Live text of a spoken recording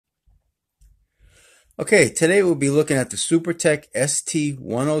Okay, today we'll be looking at the Supertech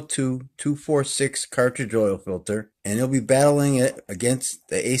ST10246 cartridge oil filter, and you'll be battling it against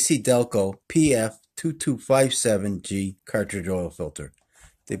the Acdelco PF2257G cartridge oil filter.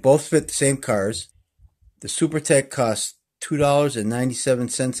 They both fit the same cars. The Supertech costs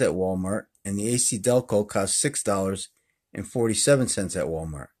 $2.97 at Walmart, and the Acdelco costs $6.47 at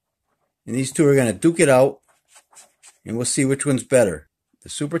Walmart. And these two are going to duke it out, and we'll see which one's better, the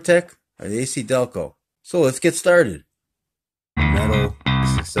Supertech or the Acdelco. So let's get started. Metal,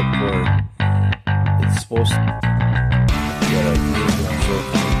 except for it's supposed to get a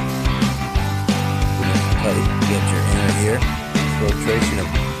tight. Get your inner here, filtration of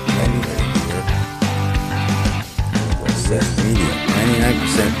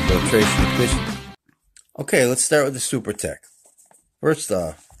 99% filtration efficiency. Okay, let's start with the Supertech. First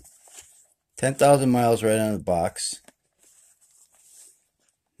off, 10,000 miles right on the box.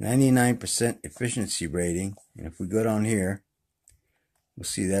 99% efficiency rating, and if we go down here, we'll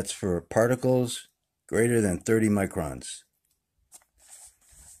see that's for particles greater than 30 microns.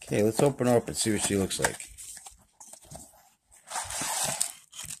 Okay, let's open her up and see what she looks like.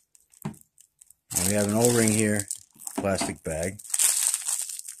 And we have an O-ring here, plastic bag.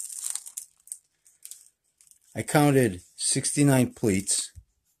 I counted 69 pleats.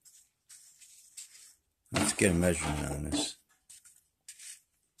 Let's get a measurement on this.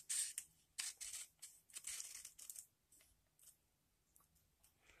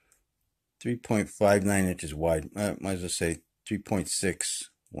 3.59 inches wide. Might as well say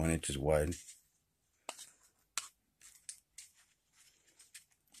 3.61 inches wide.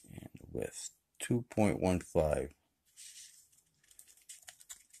 And the width, 2.15.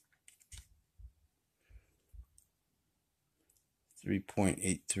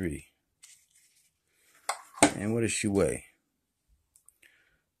 .83. And what does she weigh?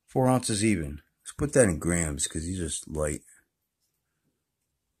 4 ounces even. Let's put that in grams because these are just light.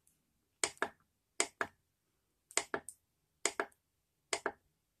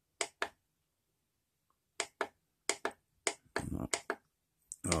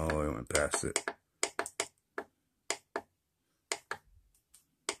 Oh, I went past it.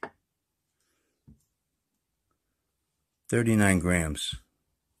 .39 grams.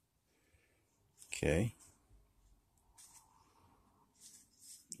 Okay.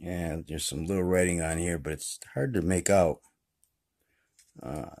 And there's some little writing on here, but it's hard to make out.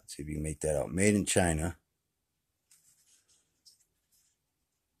 Let's see if you can make that out. Made in China.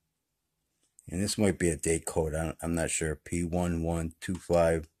 And this might be a date code. I'm not sure.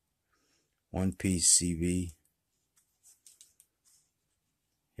 P11251PCV.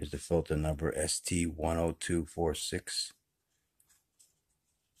 Here's the filter number, ST10246.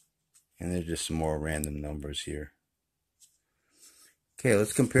 And there's just some more random numbers here. Okay,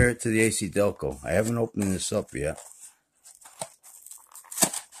 let's compare it to the Acdelco. I haven't opened this up yet.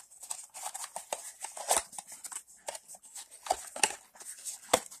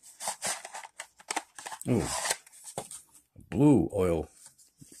 Ooh, a blue oil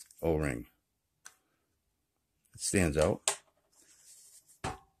O-ring. It stands out.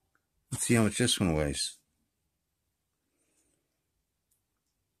 Let's see how much this one weighs.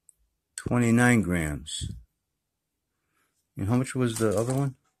 29 grams. And how much was the other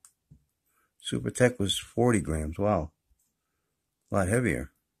one? Supertech was 40 grams. Wow. A lot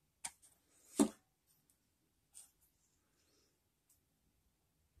heavier.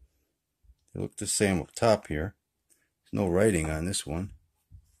 They look the same up top here. There's no writing on this one.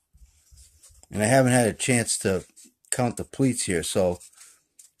 And I haven't had a chance to count the pleats here, so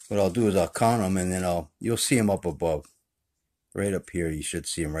what I'll do is I'll count them and then you'll see them up above. Right up here, you should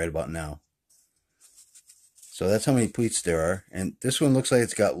see them right about now. So that's how many pleats there are. And this one looks like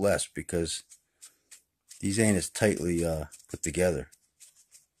it's got less because these ain't as tightly put together.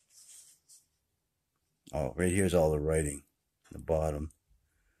 Oh, right here's all the writing at the bottom.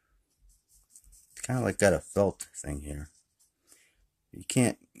 It's kind of like got a felt thing here. You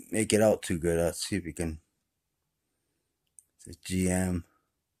can't make it out too good. Let's see if you can. It's a GM.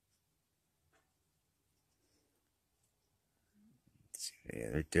 Let's see. Yeah,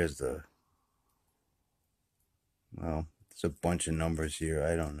 right there's the. Well, it's a bunch of numbers here.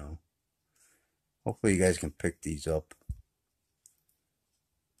 I don't know. Hopefully you guys can pick these up.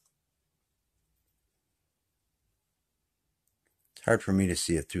 It's hard for me to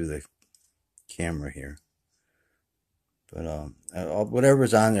see it through the camera here. But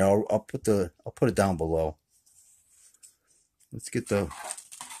whatever's on there, I'll put it down below. Let's get some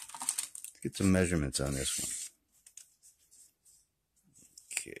measurements on this one.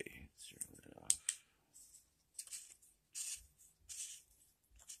 Okay, zero that off.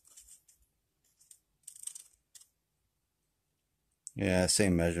 Yeah,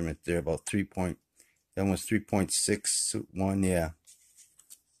 same measurement there, about 3 point, that one's 3.61, yeah.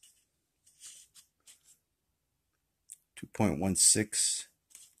 2.16.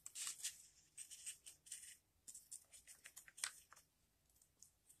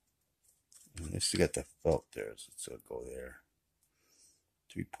 And this has got the felt there, so it'll go there.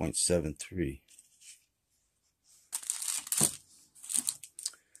 3.73.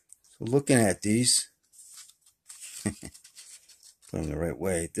 So looking at these, put them the right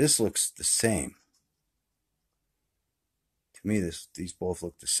way, this looks the same. To me, these both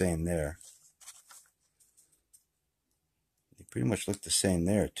look the same there. They pretty much look the same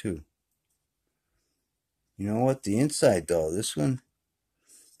there too. You know what? The inside though, this one,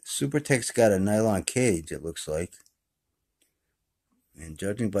 Supertech's got a nylon cage, it looks like. And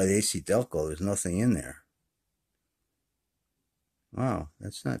judging by the Acdelco, there's nothing in there. Wow,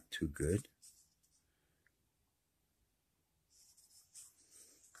 that's not too good.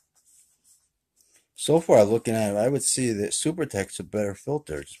 So far, looking at it, I would see that Supertech's a better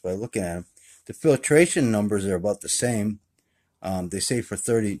filter just by looking at them. The filtration numbers are about the same. They say for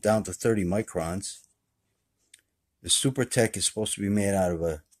 30 down to 30 microns. The Supertech is supposed to be made out of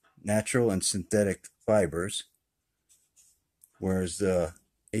a natural and synthetic fibers, whereas the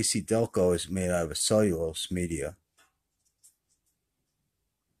Acdelco is made out of a cellulose media.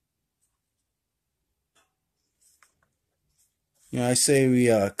 You know, I say we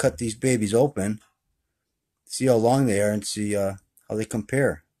cut these babies open, see how long they are, and see how they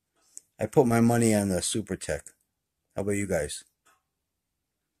compare. I put my money on the Supertech. How about you guys?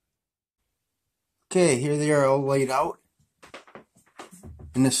 Okay, here they are all laid out.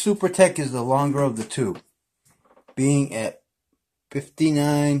 And the Supertech is the longer of the two, being at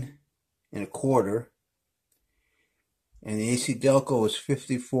 59 1/4, and the Acdelco is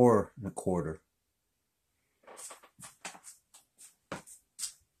 54 1/4.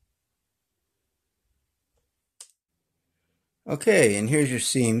 Okay, and here's your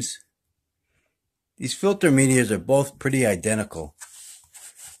seams. These filter medias are both pretty identical.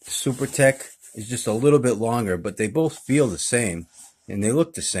 The Supertech is just a little bit longer, but they both feel the same, and they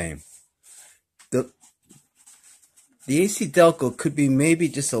look the same. The Acdelco could be maybe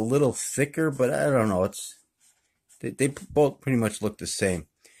just a little thicker, but I don't know. They both pretty much look the same,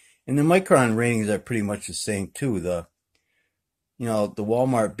 and the micron ratings are pretty much the same too. The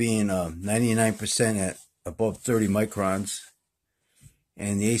Walmart being 99% at above 30 microns,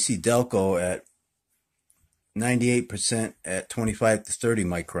 and the Acdelco at 98% at 25 to 30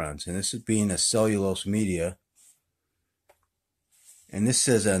 microns, and this is being a cellulose media. And this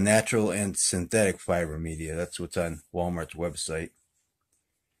says a natural and synthetic fiber media. That's what's on Walmart's website.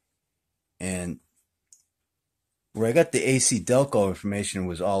 And where I got the Acdelco information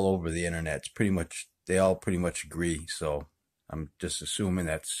was all over the internet. It's pretty much, they all pretty much agree. So I'm just assuming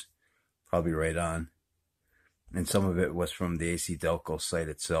that's probably right on. And some of it was from the Acdelco site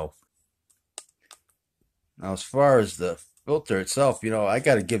itself. Now, as far as the filter itself, I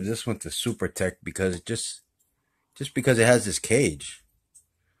got to give this one to Supertech because it just because it has this cage.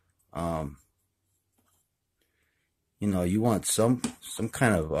 You want some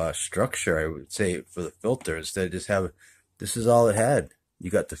kind of structure, I would say, for the filter instead of just have, this is all it had.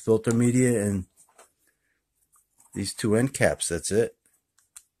 You got the filter media and these two end caps, that's it.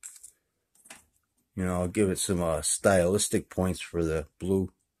 I'll give it some stylistic points for the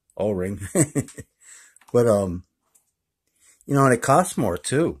blue O-ring. But, and it costs more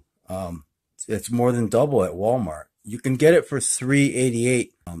too. It's more than double at Walmart. You can get it for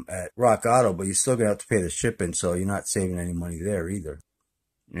 $3.88 at Rock Auto, but you're still gonna have to pay the shipping, so you're not saving any money there either.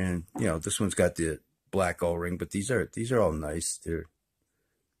 And this one's got the black O-ring, but these are all nice. They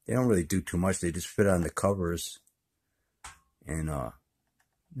don't really do too much. They just fit on the covers, and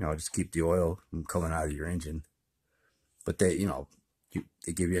just keep the oil from coming out of your engine. But they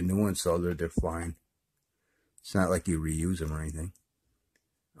give you a new one, so they're fine. It's not like you reuse them or anything.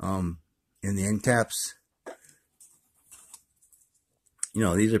 And the end caps,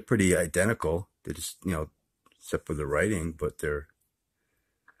 these are pretty identical. They're just, except for the writing, but they're,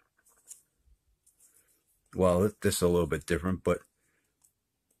 well, this is a little bit different, but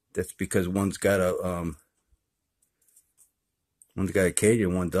that's because one's got a cage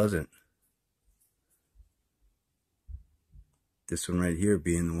and one doesn't. This one right here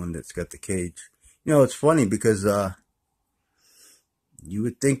being the one that's got the cage. It's funny because you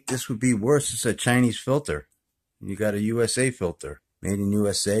would think this would be worse. It's a Chinese filter. You got a USA filter. Made in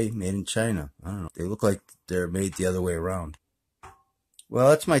USA, made in China. I don't know. They look like they're made the other way around. Well,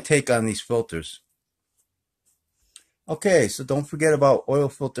 that's my take on these filters. Okay, so don't forget about Oil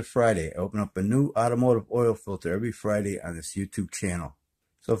Filter Friday. I open up a new automotive oil filter every Friday on this YouTube channel.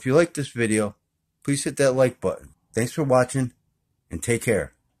 So if you like this video, please hit that like button. Thanks for watching, and take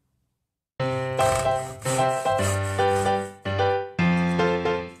care.